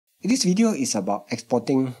This video is about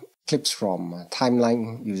exporting clips from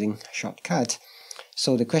timeline using Shotcut.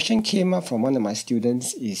 So the question came up from one of my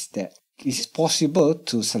students is that is it possible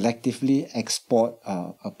to selectively export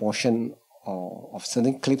a portion of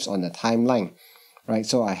certain clips on the timeline, right?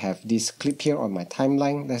 So I have this clip here on my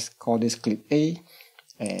timeline. Let's call this clip A,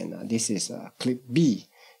 and this is clip B.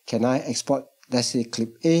 Can I export, let's say,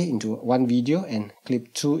 clip A into one video and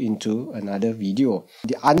clip 2 into another video?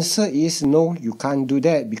 The answer is no, you can't do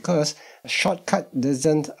that because Shotcut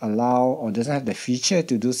doesn't allow or doesn't have the feature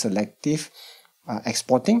to do selective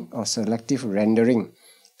exporting or selective rendering.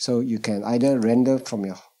 So you can either render from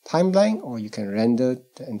your timeline or you can render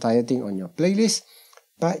the entire thing on your playlist,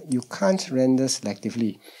 but you can't render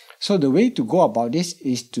selectively. So the way to go about this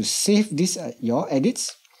is to save this your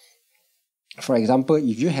edits. For example,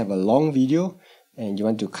 if you have a long video and you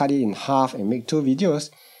want to cut it in half and make 2 videos,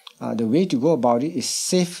 the way to go about it is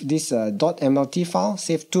save this .mlt file,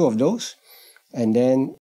 save 2 of those, and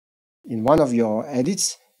then in one of your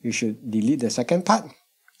edits, you should delete the second part.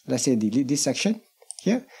 Let's say delete this section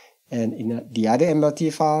here, and in the other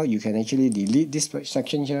MLT file, you can actually delete this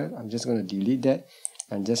section here. I'm just going to delete that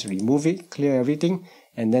and just remove it, clear everything,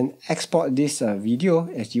 and then export this video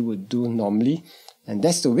as you would do normally. And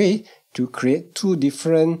that's the way to create 2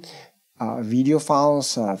 different video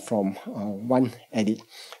files from one edit.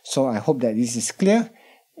 So I hope that this is clear,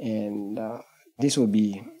 and this will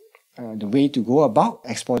be the way to go about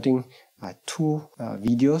exporting 2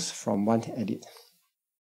 videos from one edit.